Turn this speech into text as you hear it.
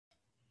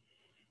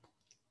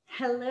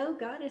Hello,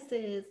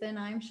 goddesses, and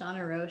I'm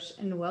Shauna Roche,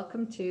 and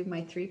welcome to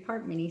my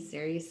three-part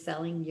mini-series,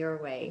 Selling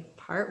Your Way,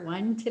 part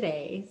one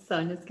today. So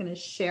I'm just going to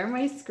share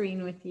my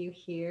screen with you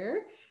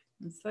here.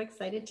 I'm so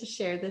excited to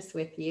share this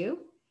with you.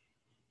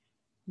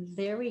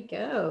 There we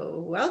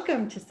go.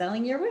 Welcome to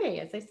Selling Your Way.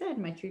 As I said,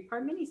 my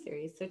three-part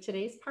mini-series. So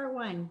today's part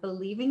one,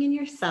 believing in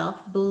yourself,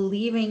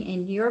 believing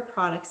in your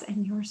products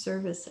and your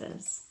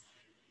services.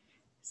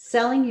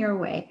 Selling Your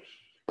Way.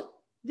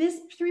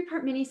 This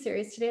three-part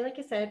mini-series today, like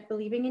I said,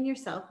 believing in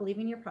yourself,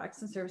 believing in your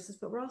products and services,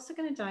 but we're also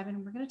going to dive in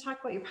and we're going to talk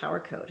about your power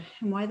code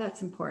and why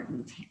that's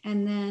important.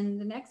 And then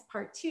the next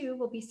part two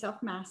will be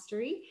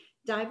self-mastery,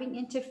 diving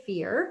into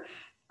fear,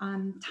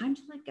 time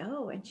to let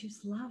go and choose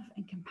love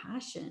and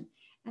compassion.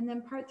 And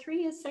then part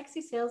three is sexy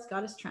sales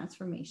goddess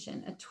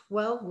transformation, a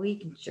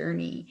 12-week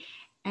journey.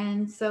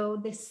 And so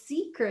the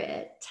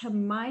secret to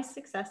my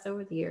success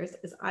over the years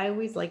is I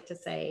always like to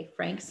say,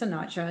 Frank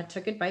Sinatra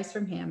took advice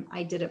from him.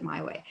 I did it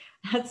my way.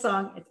 That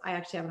song, I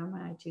actually have it on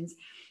my iTunes.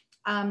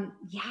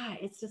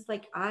 It's just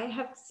like I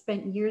have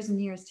spent years and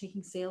years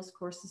taking sales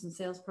courses and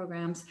sales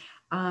programs.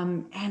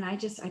 And I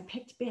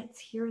picked bits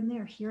here and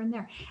there,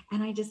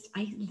 And I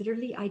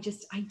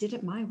did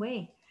it my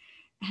way.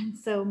 And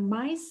so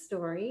my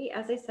story,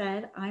 as I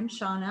said, I'm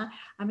Shauna.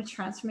 I'm a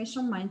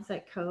transformational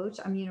mindset coach.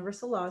 I'm a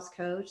universal laws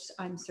coach.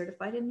 I'm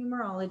certified in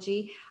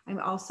numerology. I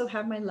also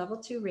have my level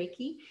 2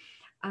 Reiki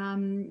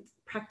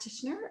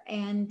practitioner,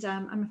 and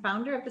I'm a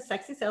founder of the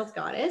Sexy Sales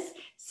Goddess.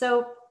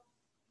 So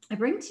I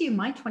bring to you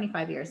my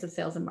 25 years of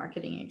sales and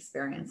marketing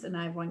experience, and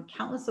I've won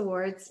countless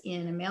awards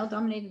in a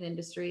male-dominated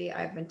industry.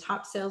 I've been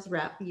top sales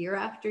rep year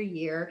after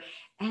year,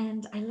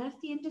 and I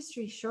left the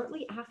industry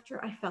shortly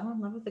after I fell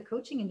in love with the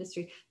coaching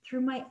industry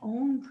through my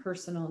own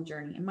personal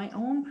journey and my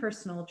own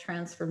personal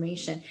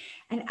transformation.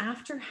 And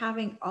after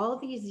having all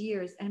these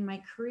years and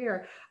my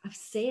career of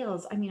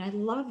sales, I mean, I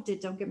loved it,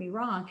 don't get me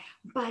wrong,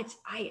 but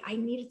I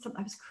needed something.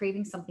 I was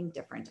craving something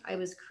different. I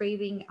was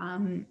craving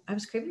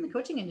the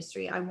coaching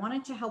industry. I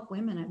wanted to help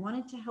women. I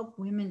wanted to help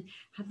women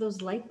have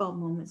those light bulb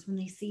moments when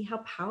they see how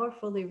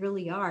powerful they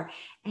really are,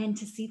 and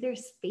to see their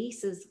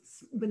faces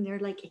when they're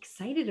like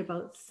excited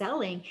about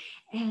selling,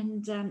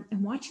 and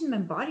watching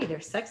them embody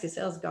their sexy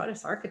sales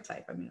goddess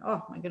archetype. I mean,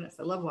 oh my goodness,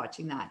 I love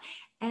watching that.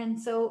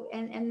 And so,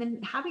 and then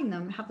having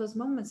them have those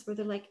moments where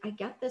they're like, I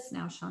get this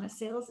now, Shauna,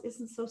 sales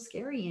isn't so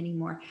scary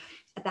anymore.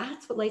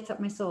 That's what lights up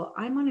my soul.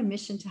 I'm on a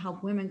mission to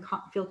help women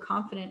feel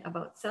confident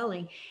about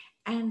selling.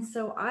 And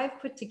so I've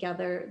put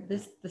together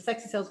the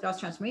Sexy Sales Goddess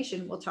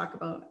Transformation we'll talk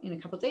about in a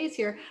couple of days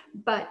here.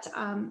 But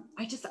I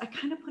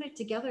kind of put it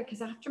together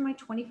because after my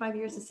 25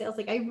 years of sales,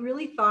 like I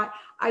really thought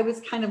I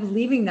was kind of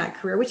leaving that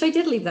career, which I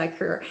did leave that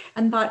career,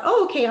 and thought,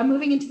 oh, okay, I'm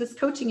moving into this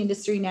coaching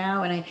industry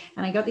now. And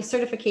I got these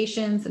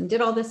certifications and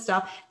did all this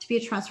stuff to be a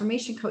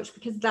transformation coach,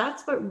 because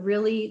that's what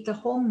really the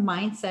whole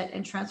mindset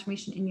and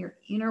transformation in your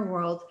inner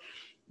world,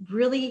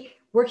 really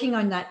working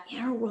on that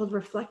inner world,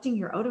 reflecting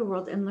your outer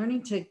world, and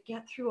learning to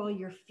get through all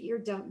your fear,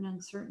 doubt, and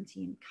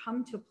uncertainty and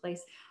come to a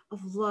place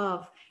of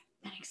love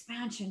and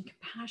expansion,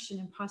 compassion,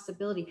 and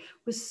possibility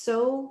was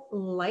so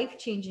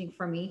life-changing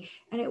for me.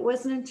 And it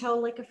wasn't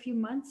until like a few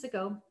months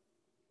ago,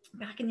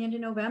 back in the end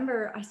of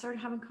November, I started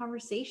having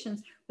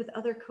conversations with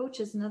other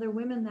coaches and other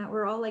women that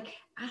were all like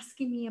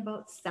asking me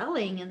about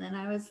selling. And then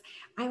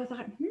I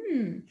thought,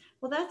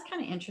 well, that's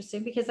kind of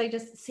interesting, because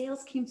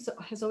sales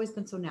has always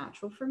been so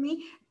natural for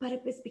me, but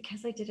it was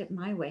because I did it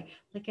my way.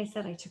 Like I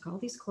said, I took all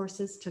these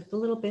courses, took the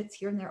little bits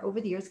here and there over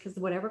the years, because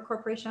whatever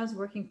corporation I was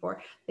working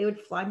for, they would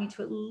fly me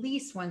to at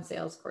least one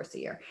sales course a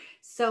year.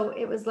 So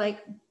it was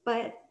like,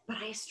 but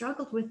I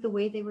struggled with the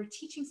way they were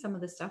teaching some of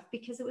the stuff,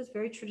 because it was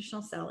very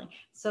traditional selling.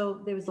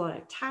 So there was a lot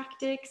of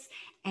tactics,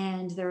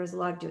 and there was a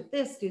lot of do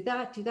this, do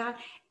that, do that.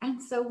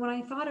 And so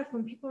when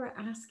people were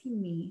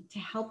asking me to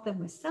help them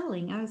with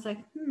selling, I was like,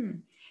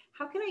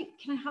 how can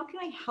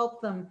I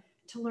help them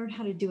to learn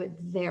how to do it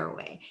their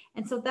way?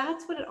 And so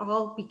that's what it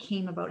all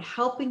became about,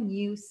 helping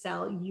you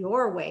sell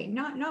your way,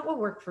 not what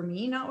worked for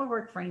me, not what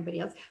worked for anybody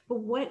else,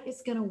 but what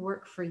is going to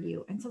work for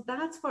you. And so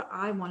that's what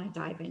I want to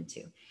dive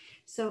into.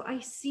 So I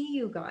see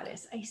you,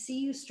 goddess. I see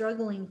you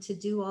struggling to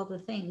do all the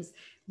things,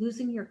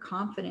 losing your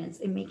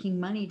confidence in making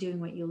money doing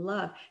what you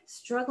love,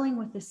 struggling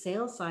with the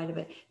sales side of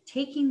it,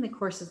 taking the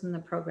courses and the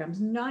programs,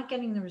 not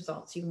getting the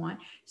results you want,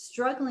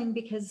 struggling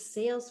because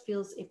sales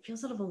feels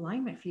out of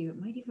alignment for you.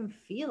 It might even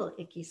feel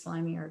icky,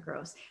 slimy, or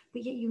gross,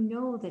 but yet you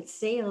know that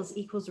sales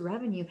equals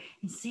revenue,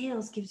 and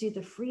sales gives you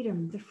the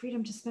freedom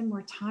to spend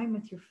more time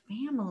with your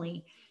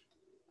family.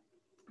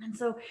 And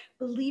so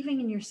believing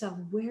in yourself,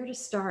 where to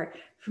start.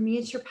 For me,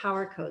 it's your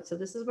power code. So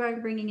this is where I'm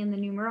bringing in the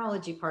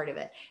numerology part of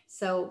it.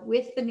 So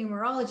with the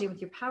numerology, with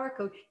your power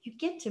code, you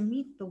get to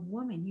meet the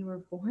woman you were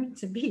born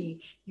to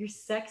be, your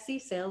sexy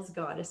sales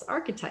goddess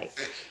archetype.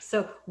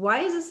 So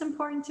why is this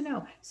important to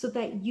know? So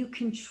that you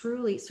can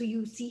so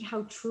you see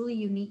how truly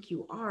unique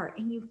you are,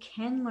 and you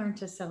can learn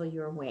to sell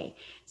your way.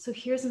 So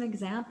here's an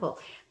example.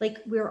 Like,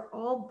 we're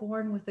all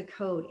born with a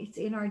code. It's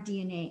in our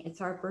DNA.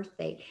 It's our birth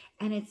date,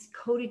 and it's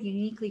coded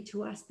uniquely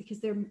to us. goddess,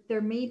 because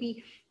there may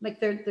be like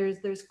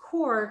there's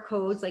core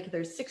codes, like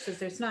there's 6s,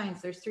 there's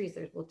 9s, there's 3s,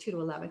 there's 2 to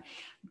 11,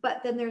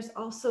 but then there's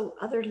also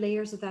other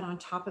layers of that on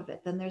top of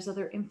it. Then there's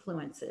other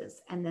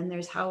influences, and then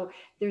there's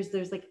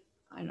like,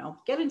 I don't know,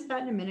 I'll get into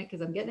that in a minute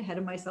because I'm getting ahead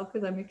of myself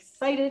because I'm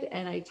excited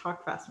and I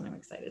talk fast when I'm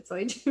excited. So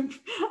I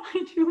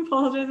do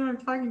apologize when I'm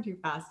talking too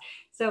fast.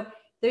 So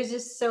there's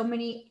just so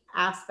many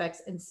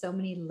aspects and so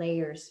many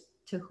layers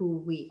to who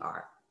we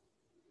are.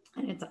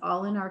 And it's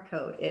all in our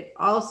code. It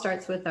all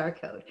starts with our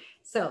code.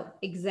 So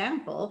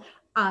example,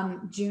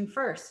 June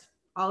 1st,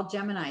 all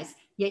Geminis,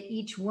 yet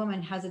each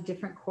woman has a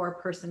different core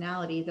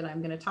personality that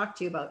I'm going to talk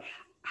to you about.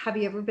 Have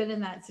you ever been in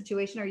that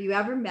situation? Or you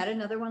ever met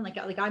another one? Like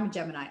I'm a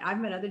Gemini. I've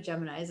met other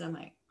Geminis and I'm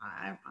like,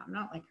 I'm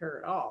not like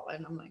her at all.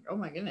 And I'm like, oh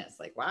my goodness,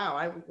 like, wow,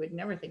 I would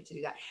never think to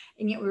do that.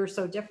 And yet we were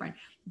so different.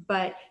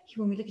 But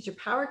when we look at your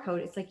power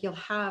code, it's like you'll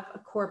have a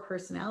core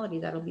personality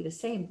that'll be the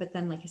same. But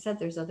then, like I said,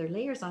 there's other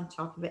layers on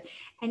top of it.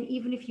 And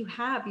even if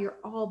you're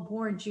all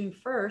born June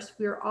 1st,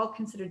 we're all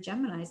considered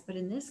Geminis. But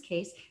in this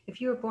case, if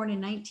you were born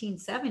in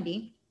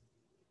 1970,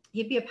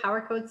 you'd be a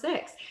power code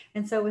 6.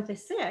 And so with a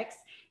 6,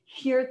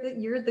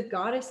 you're the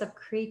goddess of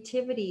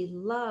creativity,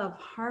 love,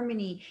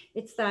 harmony.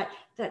 It's that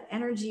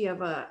energy of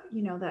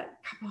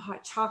that cup of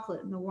hot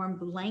chocolate and the warm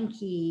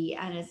blankie,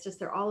 and it's just,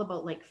 they're all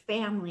about like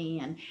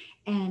family.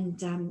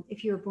 And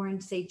if you were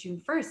born, say, June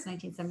 1st,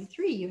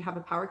 1973, you have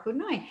a power code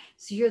 9.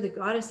 So you're the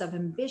goddess of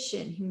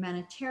ambition,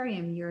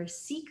 humanitarian. You're a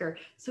seeker.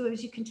 So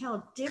as you can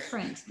tell,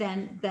 different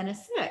than a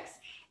 6.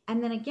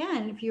 And then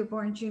again, if you were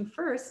born June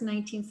 1st,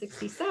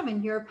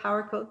 1967, you're a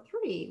power code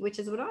 3, which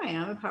is what I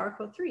am, a power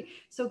code 3.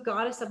 So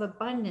goddess of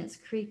abundance,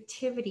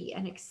 creativity,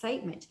 and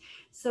excitement.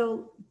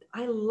 So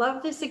I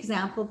love this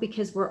example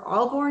because we're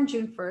all born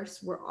June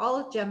 1st. We're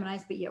all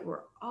Geminis, but yet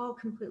we're all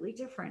completely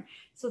different.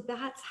 So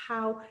that's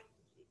how,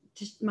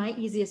 just my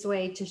easiest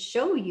way to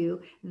show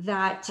you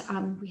that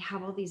we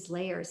have all these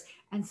layers.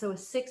 And so a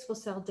 6 will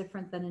sell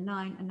different than a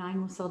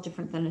 9 will sell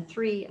different than a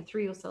 3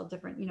 will sell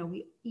different.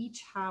 We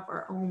each have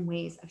our own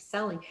ways of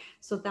selling.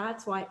 So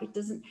that's why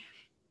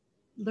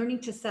learning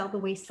to sell the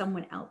way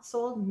someone else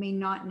sold may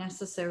not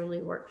necessarily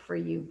work for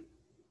you.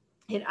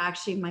 It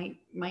actually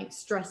might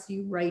stress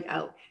you right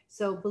out.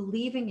 So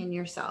believing in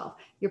yourself,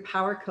 your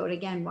power code,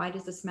 again, why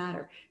does this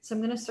matter? So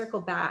I'm going to circle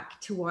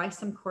back to why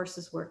some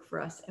courses work for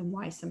us and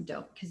why some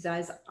don't. Because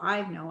as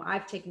I know,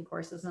 I've taken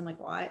courses and I'm like,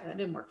 well, that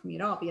didn't work for me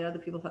at all. But yet other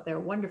people thought they were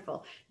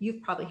wonderful.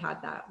 You've probably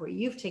had that where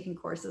you've taken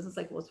courses. It's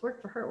like, well, it's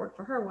worked for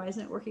her. Why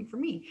isn't it working for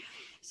me?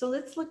 So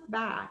let's look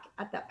back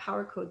at that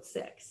power code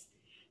 6.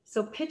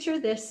 So picture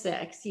this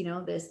 6,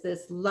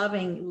 this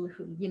loving,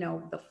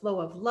 the flow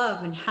of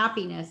love and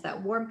happiness,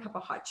 that warm cup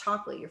of hot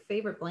chocolate, your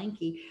favorite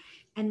blankie.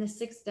 And the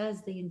 6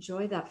 they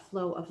enjoy that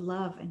flow of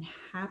love and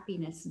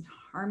happiness and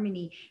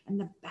harmony and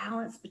the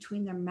balance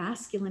between their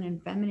masculine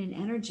and feminine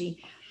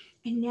energy.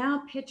 And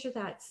now picture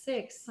that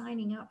 6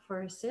 signing up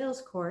for a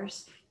sales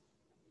course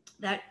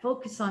that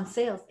focus on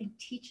sales and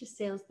teaches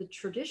sales the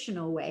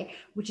traditional way,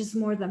 which is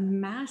more the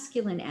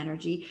masculine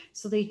energy.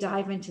 So they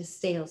dive into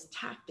sales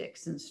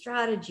tactics and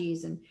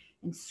strategies and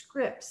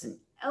scripts and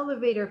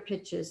elevator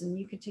pitches, and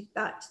you can take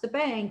that to the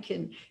bank,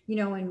 and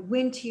and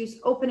when to use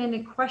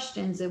open-ended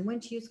questions and when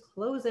to use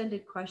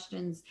close-ended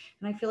questions.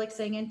 And I feel like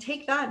saying, and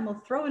take that and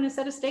we'll throw in a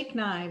set of steak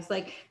knives,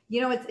 like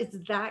it's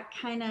that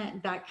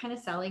kind of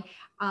selling.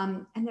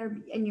 And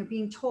you're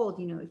being told,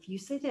 if you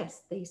say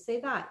this, they say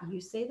that, you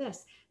say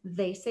this,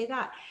 they say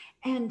that.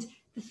 And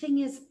the thing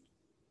is,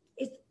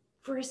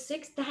 for a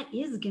 6, that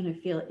is gonna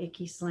feel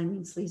icky, slimy,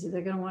 and sleazy.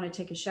 They're gonna want to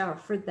take a shower.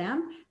 For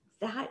them,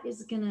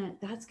 that's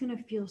gonna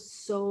feel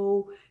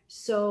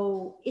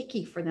so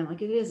icky for them.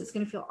 Like it's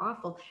gonna feel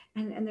awful.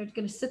 And they're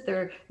gonna sit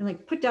there and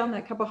like put down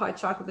that cup of hot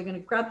chocolate. They're gonna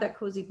grab that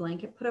cozy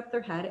blanket, put up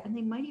their head, and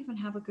they might even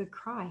have a good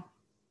cry.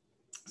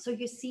 So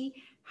you see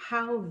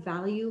how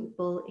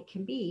valuable it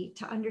can be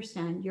to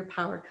understand your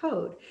power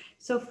code.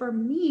 So for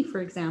me,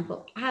 for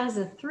example, as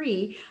a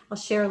 3, I'll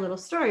share a little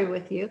story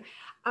with you.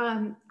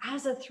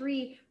 As a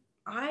 3,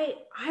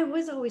 I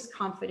was always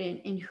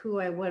confident in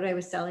what I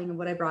was selling and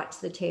what I brought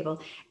to the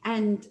table.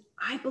 And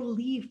I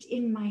believed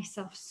in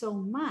myself so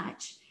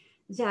much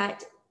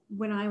that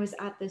when I was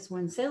at this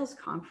one sales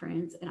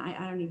conference, and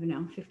I don't even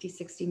know, 50,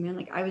 60 men,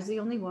 like I was the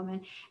only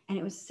woman, and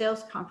it was a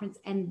sales conference,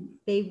 and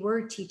they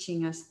were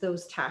teaching us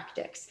those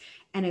tactics.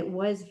 And it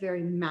was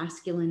very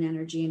masculine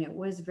energy, and it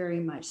was very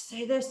much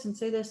say this and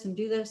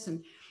do this.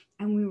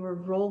 And we were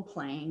role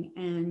playing.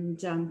 And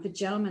the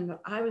gentleman that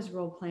I was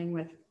role playing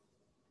with,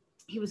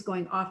 he was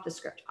going off the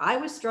script. I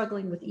was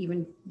struggling with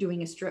even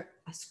doing a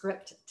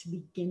script to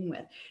begin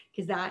with,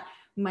 because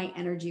my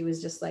energy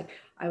was just like,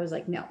 I was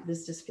like, no,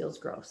 this just feels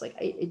gross. Like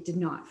it did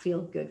not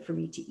feel good for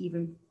me to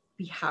even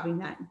be having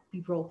that,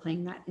 be role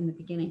playing that in the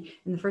beginning,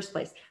 in the first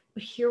place.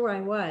 But here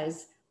I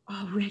was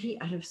already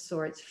out of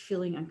sorts,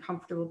 feeling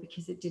uncomfortable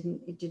because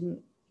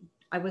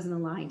I wasn't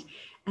aligned.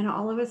 And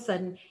all of a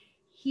sudden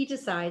he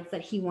decides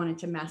that he wanted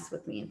to mess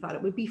with me and thought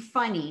it would be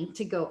funny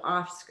to go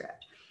off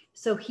script.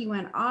 So he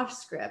went off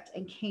script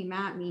and came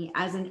at me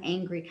as an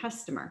angry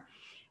customer.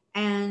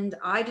 And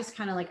I just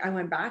kind of like, I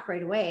went back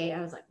right away.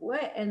 I was like,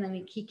 what? And then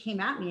he came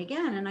at me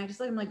again. And I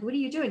just like, I'm like, what are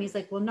you doing? He's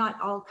like, well, not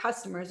all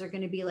customers are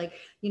going to be like,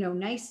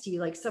 nice to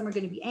you. Like some are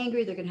going to be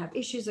angry. They're going to have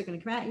issues. They're going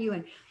to come at you.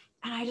 And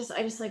I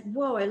just like,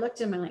 whoa, I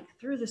looked at him and like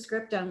threw the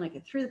script down, like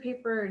I threw the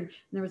paper, and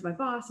there was my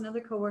boss and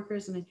other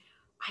coworkers. And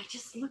I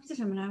just looked at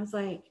him and I was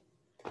like,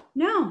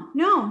 no,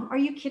 are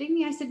you kidding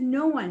me? I said,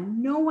 no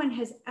one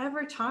has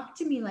ever talked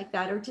to me like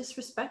that or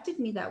disrespected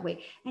me that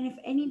way. And if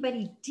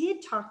anybody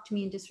did talk to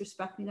me and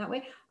disrespect me that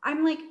way,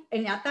 I'm like,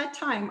 and at that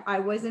time I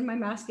was in my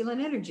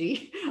masculine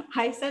energy.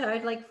 I said,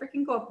 I'd like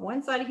freaking go up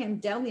one side of him,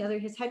 down the other.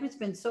 His head would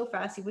spin so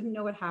fast, he wouldn't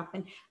know what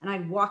happened. And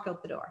I'd walk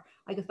out the door.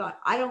 I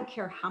thought, I don't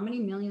care how many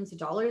millions of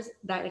dollars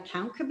that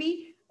account could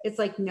be. It's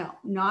like, no,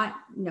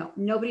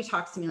 nobody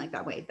talks to me like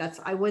that way.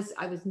 I was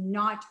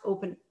not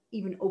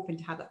even open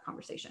to have that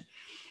conversation.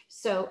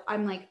 So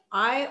I'm like,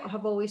 I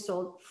have always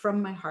sold from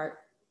my heart.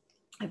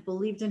 I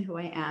believed in who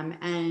I am,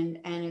 and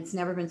it's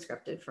never been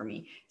scripted for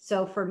me.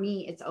 So for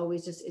me, it's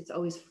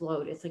always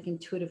flowed. It's like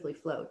intuitively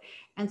flowed.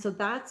 And so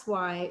that's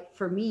why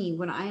for me,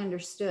 when I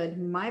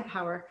understood my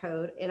power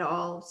code, it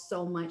all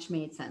so much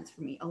made sense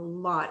for me. A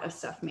lot of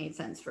stuff made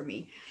sense for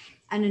me.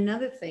 And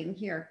another thing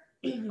here,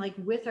 like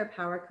with our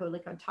power code,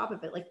 like on top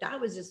of it, like that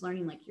was just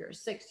learning like you're a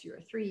 6, you're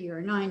a 3, you're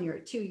a 9, you're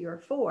a 2, you're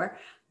a 4.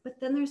 But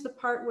then there's the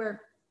part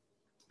where,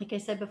 like I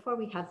said before,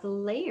 we have the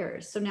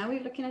layers. So now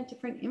we're looking at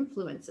different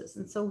influences.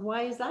 And so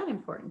why is that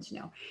important to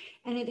know?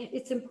 And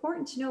it's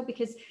important to know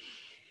because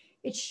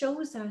it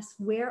shows us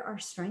where our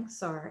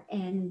strengths are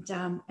and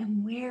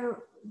where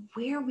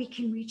we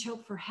can reach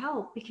out for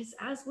help. Because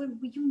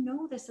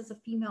this as a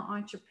female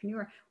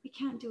entrepreneur, we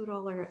can't do it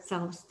all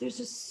ourselves. There's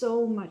just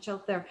so much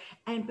out there.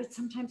 But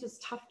sometimes it's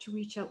tough to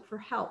reach out for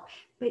help.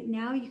 But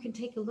now you can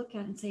take a look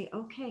at it and say,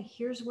 okay,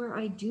 here's where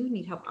I do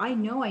need help. I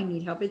know I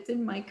need help. It's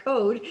in my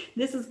code.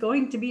 This is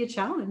going to be a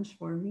challenge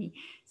for me.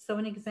 So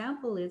an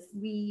example is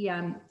we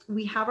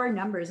have our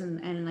numbers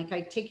and like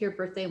I take your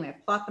birthday and we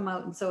plot them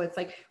out. And so it's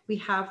like we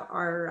have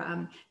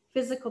our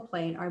physical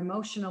plane, our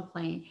emotional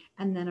plane,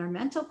 and then our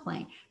mental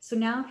plane. So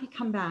now if you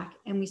come back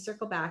and we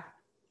circle back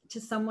to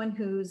someone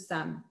who's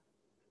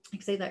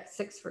like say that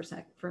 6 for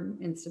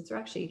instance, or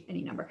actually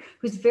any number,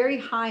 who's very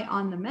high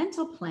on the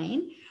mental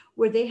plane,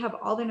 where they have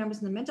all their numbers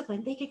in the mental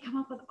plane, they could come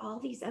up with all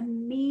these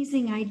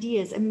amazing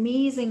ideas,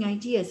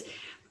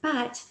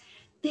 but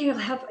they'll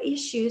have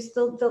issues.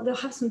 They'll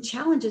have some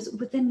challenges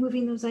with then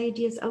moving those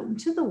ideas out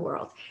into the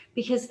world,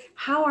 because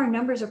how our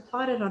numbers are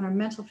plotted on our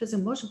mental,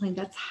 physical, emotional plane,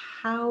 that's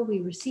how we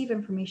receive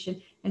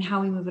information and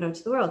how we move it out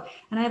to the world.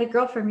 And I had a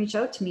girlfriend reach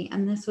out to me,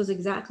 and this was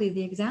exactly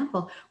the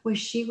example where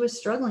she was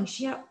struggling.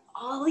 She had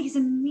all these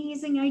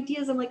amazing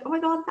ideas. I'm like, oh my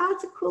God,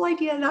 that's a cool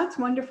idea. That's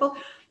wonderful.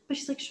 But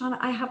she's like, Shauna,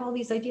 I have all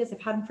these ideas.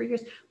 I've had them for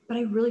years, but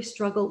I really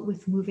struggle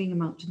with moving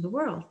them out to the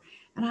world.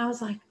 And I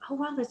was like, oh,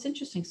 wow, that's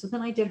interesting. So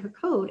then I did her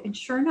code, and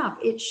sure enough,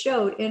 it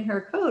showed in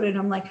her code. And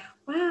I'm like,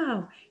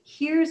 wow,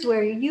 here's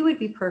where you would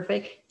be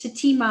perfect to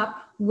team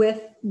up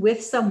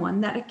with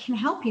someone that can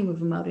help you move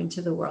them out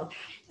into the world.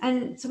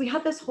 And so we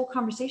had this whole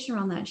conversation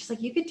around that. And she's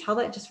like, you could tell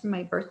that just from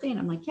my birthday. And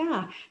I'm like,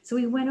 yeah. So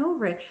we went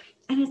over it.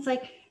 And it's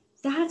like,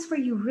 that's where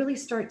you really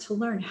start to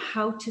learn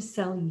how to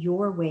sell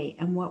your way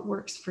and what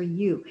works for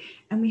you.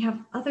 And we have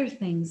other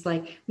things,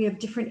 like we have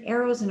different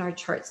arrows in our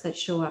charts that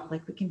show up.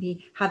 Like we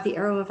can have the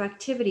arrow of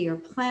activity or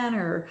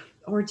planner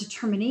or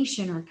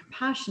determination or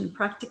compassion,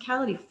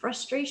 practicality,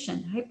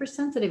 frustration,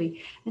 hypersensitivity,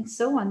 and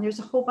so on. There's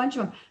a whole bunch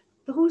of them.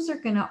 Those are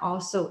going to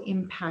also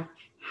impact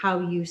how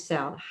you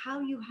sell, how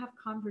you have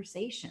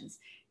conversations.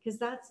 Because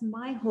that's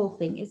my whole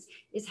thing is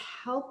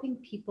helping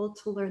people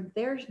to learn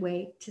their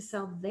way, to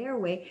sell their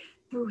way,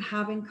 through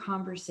having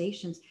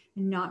conversations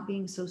and not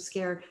being so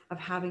scared of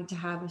having to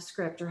have a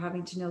script or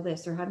having to know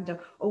this or having to,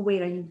 oh,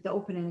 wait, I need the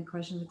open-ended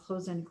question, the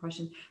closed-ended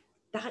question.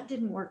 That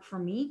didn't work for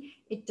me.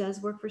 It does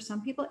work for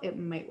some people. It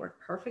might work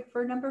perfect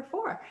for number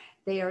 4.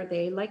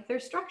 They like their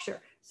structure.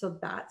 So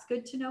that's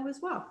good to know as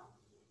well.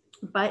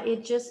 But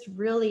it just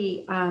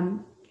really,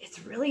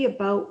 it's really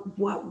about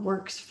what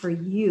works for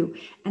you.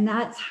 And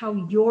that's how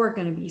you're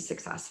going to be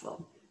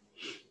successful.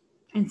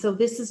 And so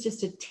this is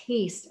just a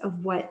taste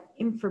of what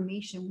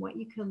information, what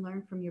you can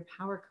learn from your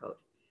power code.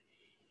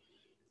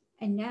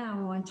 And now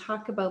I want to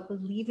talk about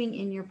believing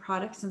in your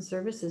products and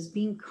services,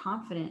 being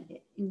confident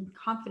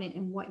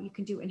in what you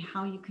can do and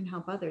how you can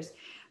help others,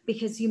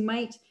 because you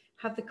might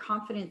have the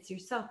confidence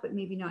yourself, but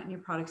maybe not in your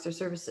products or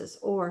services,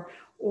 or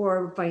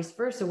vice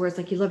versa, where it's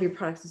like you love your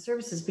products and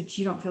services, but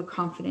you don't feel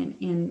confident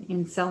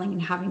in selling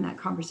and having that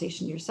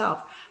conversation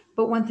yourself.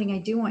 But one thing I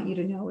do want you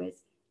to know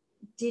is,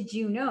 did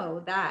you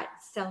know that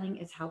selling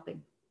is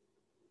helping?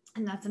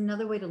 And that's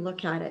another way to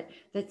look at it,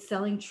 that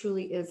selling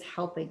truly is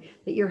helping,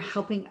 that you're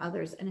helping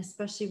others. And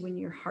especially when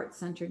you're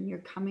heart-centered and you're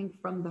coming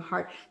from the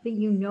heart, that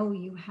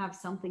you have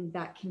something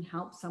that can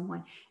help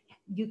someone.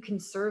 You can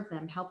serve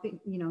them, helping,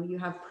 you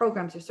have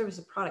programs or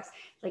services, products.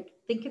 Like,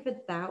 think of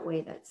it that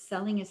way, that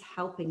selling is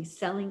helping,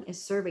 selling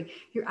is serving.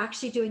 You're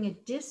actually doing a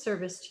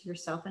disservice to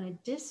yourself and a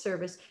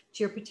disservice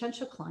to your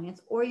potential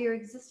clients or your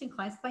existing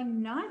clients by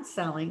not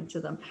selling to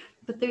them,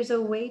 but there's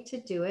a way to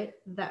do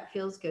it that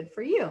feels good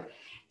for you.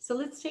 So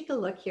let's take a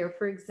look here.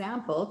 For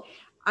example,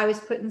 I was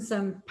putting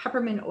some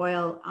peppermint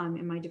oil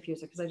in my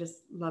diffuser because I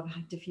just love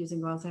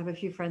diffusing oils. I have a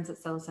few friends that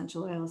sell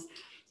essential oils.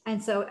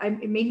 And so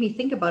it made me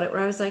think about it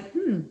where I was like,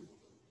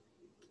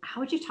 how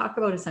would you talk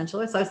about essential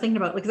oils? So I was thinking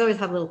about, because I always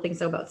have little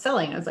things about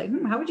selling. I was like,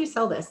 how would you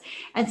sell this?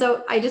 And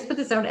so I just put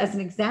this down as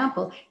an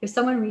example. If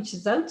someone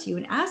reaches out to you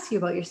and asks you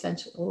about your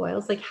essential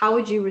oils, like, how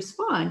would you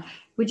respond?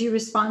 Would you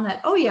respond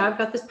that, oh yeah, I've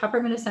got this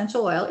peppermint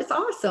essential oil. It's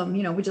awesome.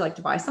 Would you like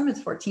to buy some? It's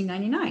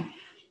 $14.99.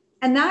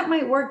 And that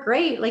might work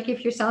great. Like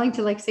if you're selling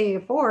to, like, say, a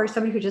 4,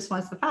 somebody who just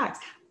wants the facts,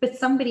 but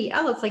somebody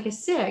else like a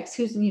 6,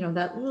 who's,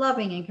 that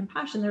loving and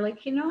compassion, they're like,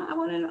 I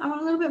want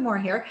a little bit more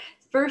here,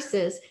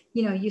 versus,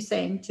 you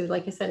saying to,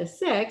 like I said, a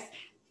 6,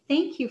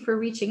 thank you for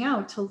reaching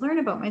out to learn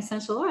about my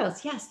essential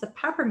oils. Yes, the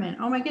peppermint.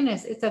 Oh my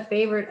goodness. It's a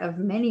favorite of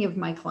many of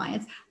my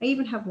clients. I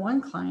even have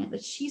one client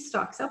that she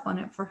stocks up on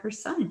it for her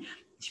son.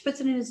 She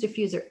puts it in his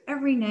diffuser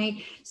every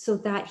night so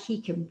that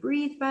he can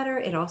breathe better.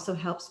 It also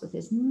helps with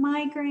his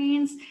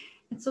migraines.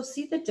 And so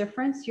see the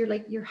difference?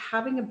 You're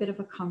having a bit of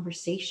a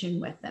conversation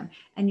with them,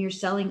 and you're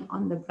selling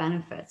on the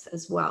benefits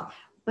as well.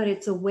 But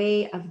it's a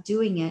way of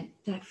doing it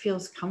that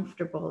feels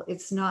comfortable.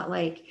 It's not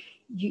like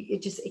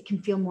it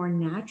can feel more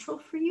natural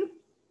for you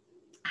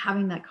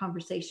having that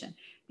conversation,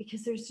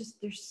 because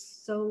there's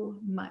so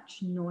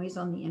much noise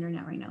on the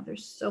internet right now.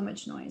 There's so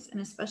much noise,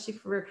 and especially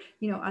for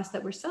us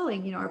that we're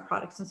selling our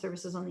products and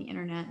services on the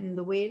internet, and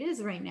the way it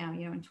is right now,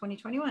 in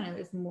 2021,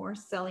 there's more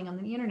selling on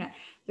the internet.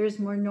 There's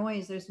more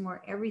noise, there's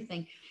more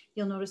everything.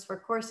 You'll notice for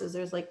courses,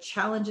 there's like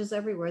challenges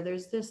everywhere.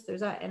 There's this, there's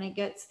that, and it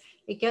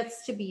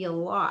gets to be a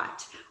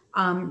lot,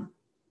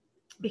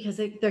 because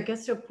there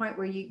gets to a point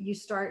where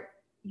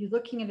you're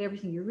looking at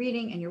everything you're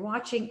reading and you're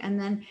watching, and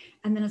then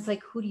it's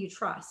like, who do you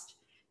trust?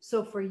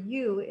 So for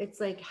you, it's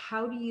like,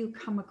 how do you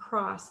come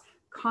across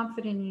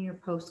confident in your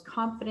posts,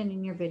 confident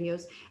in your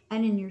videos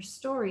and in your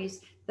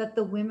stories, that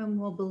the women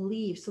will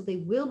believe, so they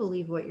will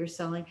believe what you're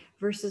selling,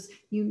 versus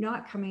you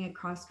not coming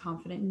across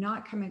confident,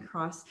 not coming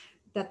across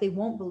that they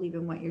won't believe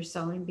in what you're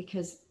selling,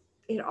 because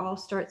it all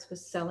starts with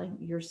selling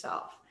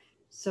yourself.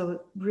 So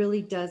it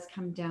really does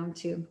come down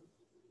to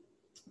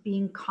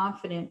being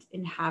confident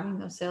in having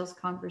those sales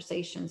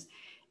conversations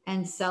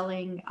and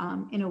selling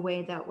in a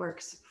way that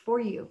works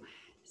for you.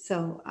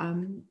 So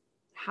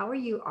how are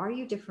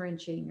you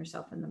differentiating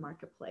yourself in the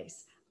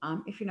marketplace?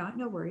 If you're not,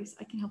 no worries,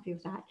 I can help you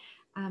with that.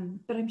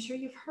 But I'm sure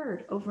you've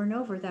heard over and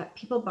over that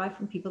people buy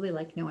from people they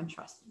like, know, and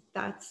trust.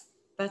 That's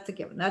a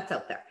given. That's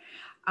out there.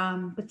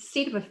 But the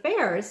state of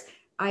affairs,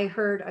 I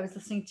was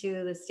listening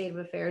to the state of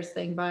affairs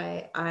thing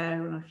by, I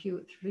don't know,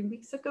 3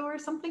 weeks ago or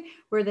something,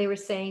 where they were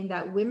saying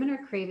that women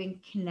are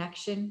craving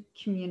connection,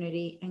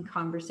 community, and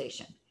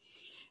conversation.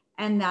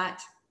 And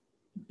that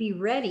be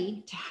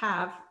ready to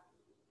have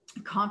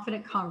a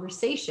confident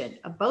conversation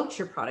about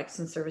your products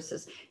and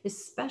services,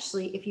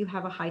 especially if you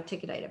have a high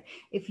ticket item.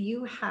 If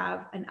you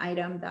have an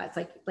item that's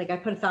like I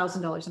put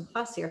 $1,000 in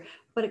plus here,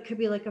 but it could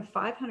be like a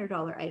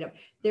 $500 item.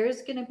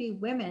 There's going to be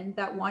women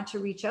that want to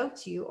reach out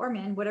to you, or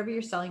men, whatever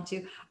you're selling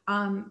to,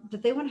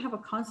 that they want to have a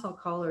consult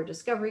call or a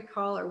discovery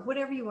call or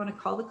whatever you want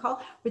to call the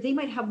call, but they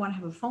might want to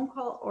have a phone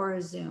call or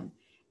a Zoom.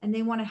 And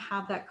they want to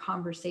have that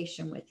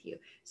conversation with you.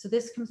 So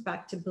this comes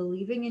back to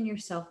believing in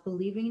yourself,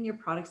 believing in your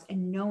products,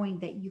 and knowing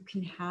that you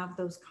can have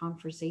those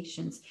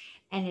conversations.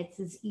 And it's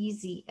as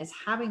easy as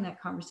having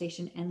that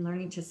conversation and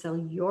learning to sell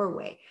your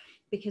way.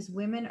 Because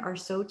women are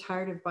so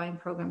tired of buying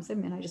programs,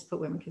 and men, I just put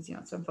women because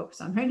that's what I'm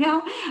focused on right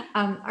now,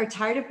 are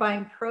tired of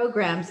buying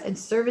programs and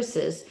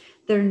services.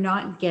 They're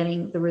not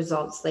getting the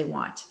results they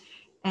want.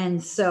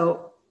 And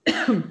so,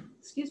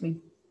 excuse me,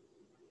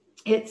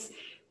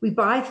 we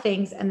buy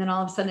things, and then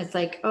all of a sudden it's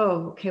like,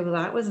 oh, okay, well,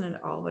 that wasn't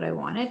at all what I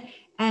wanted.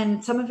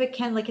 And some of it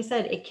can, like I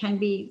said, it can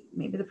be,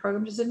 maybe the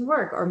program just didn't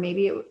work, or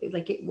maybe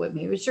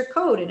maybe it was your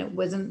code and it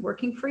wasn't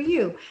working for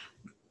you.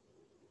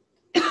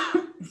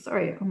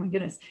 Sorry, oh my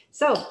goodness.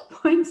 So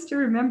points to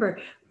remember: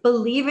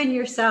 believe in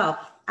yourself.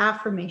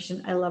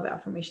 Affirmation. I love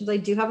affirmations. I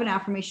do have an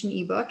affirmation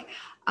ebook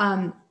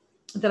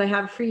that I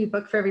have a free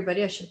ebook for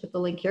everybody. I should put the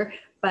link here.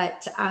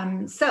 But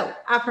so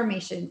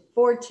affirmation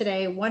for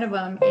today, one of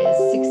them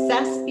is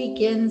success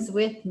begins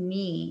with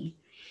me.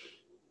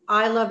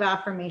 I love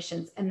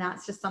affirmations, and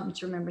that's just something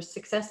to remember.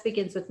 Success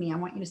begins with me. I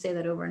want you to say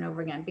that over and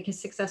over again, because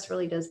success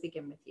really does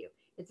begin with you.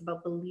 It's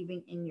about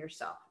believing in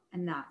yourself.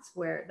 And that's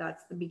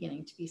the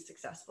beginning to be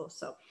successful.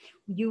 So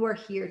you are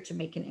here to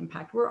make an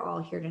impact. We're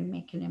all here to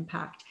make an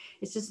impact.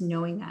 It's just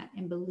knowing that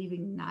and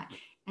believing in that.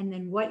 And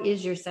then what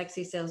is your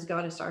sexy sales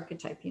goddess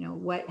archetype?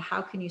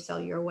 How can you sell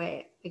your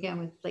way? Again,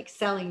 with like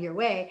selling your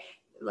way,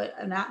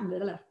 can't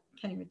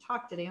even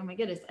talk today. Oh my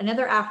goodness.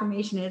 Another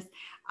affirmation is,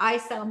 I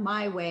sell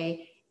my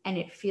way and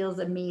it feels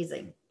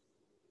amazing.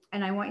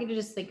 And I want you to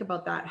just think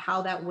about that,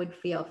 how that would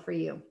feel for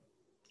you.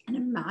 And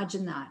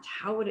imagine that.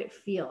 How would it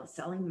feel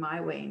selling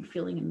my way and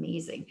feeling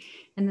amazing?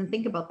 And then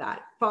think about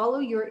that. Follow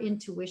your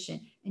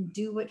intuition and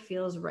do what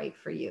feels right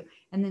for you.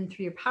 And then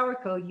through your power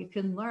code, you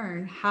can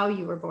learn how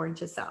you were born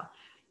to sell.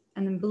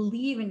 And then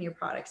believe in your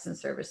products and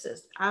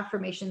services.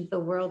 Affirmation, the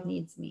world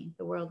needs me.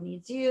 The world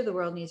needs you. The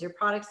world needs your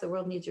products. The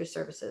world needs your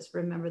services.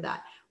 Remember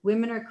that.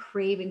 Women are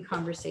craving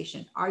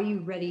conversation. Are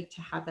you ready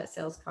to have that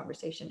sales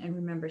conversation? And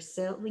remember,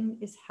 selling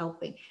is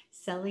helping.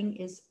 Selling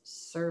is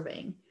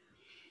serving.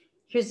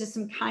 Here's just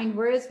some kind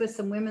words with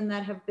some women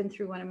that have been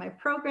through one of my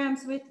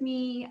programs with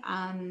me.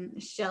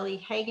 Shelly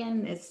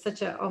Hagan is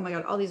such a, oh my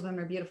God, all these women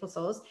are beautiful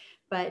souls.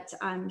 But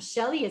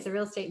Shelly is a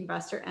real estate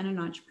investor and an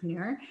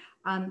entrepreneur.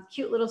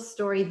 Cute little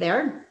story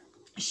there.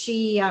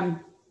 She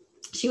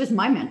was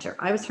my mentor.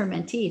 I was her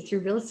mentee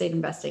through real estate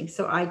investing.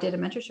 So I did a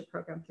mentorship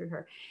program through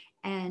her.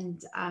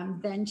 And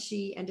then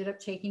she ended up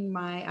taking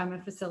I'm a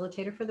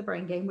facilitator for the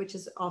brain game, which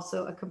is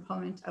also a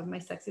component of my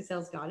Sexy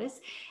Sales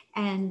Goddess.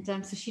 And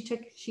so she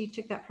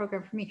took that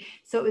program for me.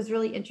 So it was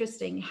really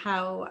interesting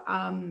how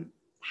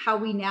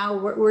we now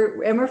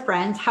we're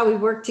friends, how we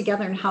work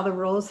together and how the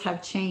roles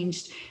have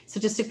changed. So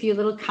just a few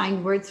little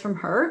kind words from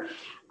her.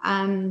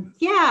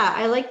 Yeah,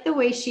 I like the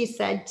way she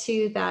said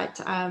too, that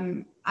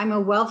I'm a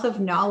wealth of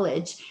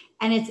knowledge.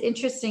 And it's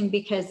interesting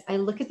because I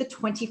look at the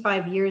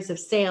 25 years of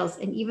sales,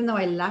 and even though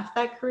I left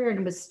that career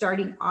and was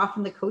starting off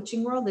in the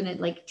coaching world and it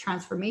like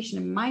transformation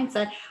and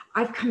mindset,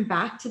 I've come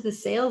back to the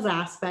sales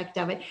aspect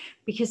of it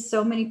because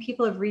so many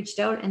people have reached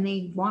out and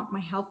they want my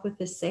help with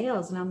the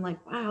sales. And I'm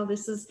like, wow,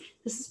 this is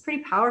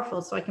pretty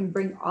powerful. So I can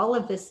bring all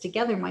of this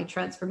together, my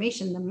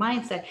transformation, the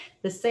mindset,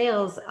 the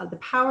sales, the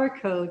power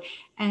code.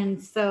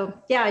 And so,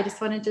 yeah, I just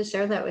wanted to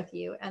share that with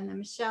you. And then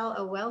Michelle, a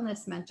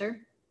wellness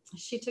mentor,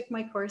 she took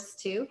my course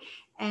too.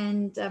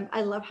 And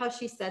I love how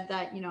she said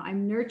that, you know,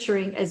 I'm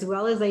nurturing as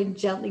well as I'm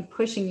gently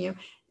pushing you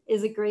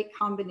is a great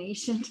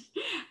combination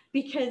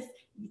because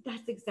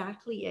that's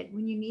exactly it.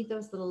 When you need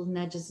those little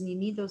nudges and you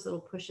need those little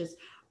pushes,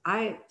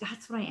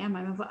 that's what I am.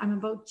 I'm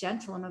about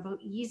gentle. I'm about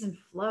ease and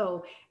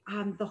flow.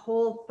 The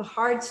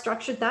hard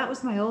structure, that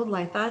was my old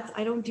life.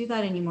 I don't do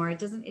that anymore. It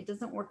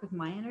doesn't work with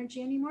my energy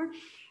anymore.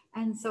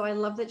 And so I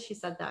love that she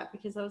said that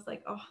because I was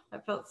like, oh,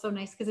 that felt so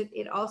nice because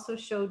it also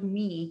showed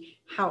me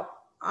how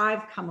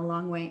I've come a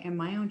long way in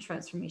my own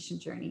transformation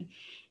journey.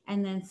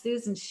 And then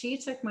Susan, she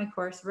took my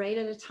course right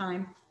at a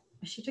time.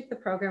 She took the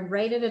program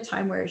right at a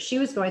time where she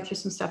was going through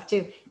some stuff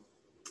too.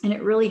 And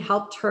it really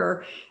helped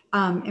her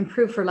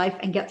improve her life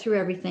and get through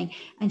everything.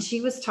 And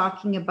she was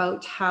talking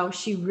about how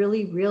she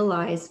really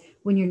realized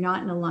when you're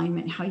not in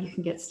alignment, how you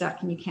can get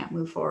stuck and you can't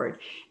move forward.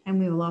 And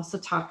we will also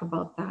talk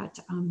about that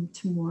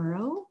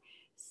tomorrow.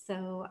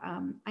 So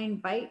I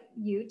invite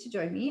you to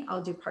join me.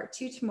 I'll do part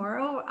 2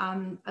 tomorrow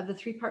of the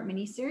 3-part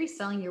mini series,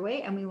 Selling Your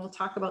Way. And we will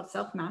talk about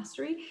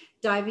self-mastery,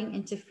 diving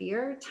into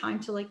fear, time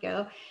to let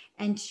go,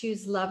 and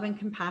choose love and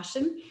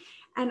compassion.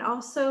 And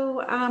also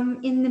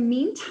in the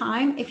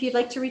meantime, if you'd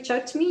like to reach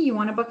out to me, you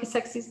want to book a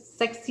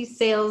Sexy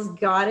Sales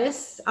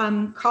Goddess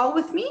call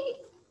with me,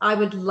 I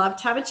would love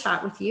to have a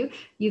chat with you.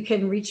 You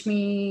can reach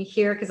me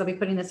here because I'll be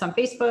putting this on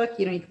Facebook.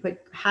 You know, you can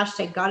put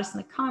hashtag goddess in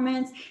the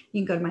comments.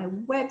 You can go to my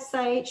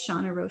website,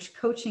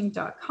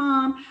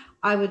 shaunarochecoaching.com.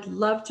 I would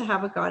love to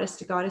have a goddess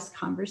to goddess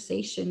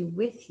conversation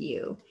with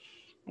you.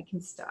 I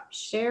can stop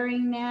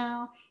sharing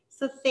now.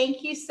 So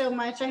thank you so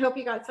much. I hope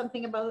you got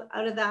something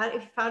out of that.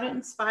 If you found it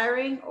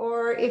inspiring,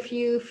 or if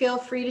you feel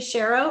free to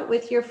share out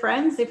with your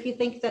friends, if you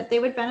think that they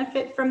would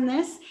benefit from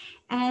this.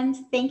 And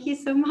thank you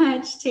so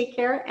much. Take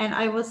care. And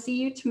I will see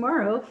you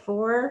tomorrow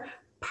for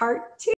part 2.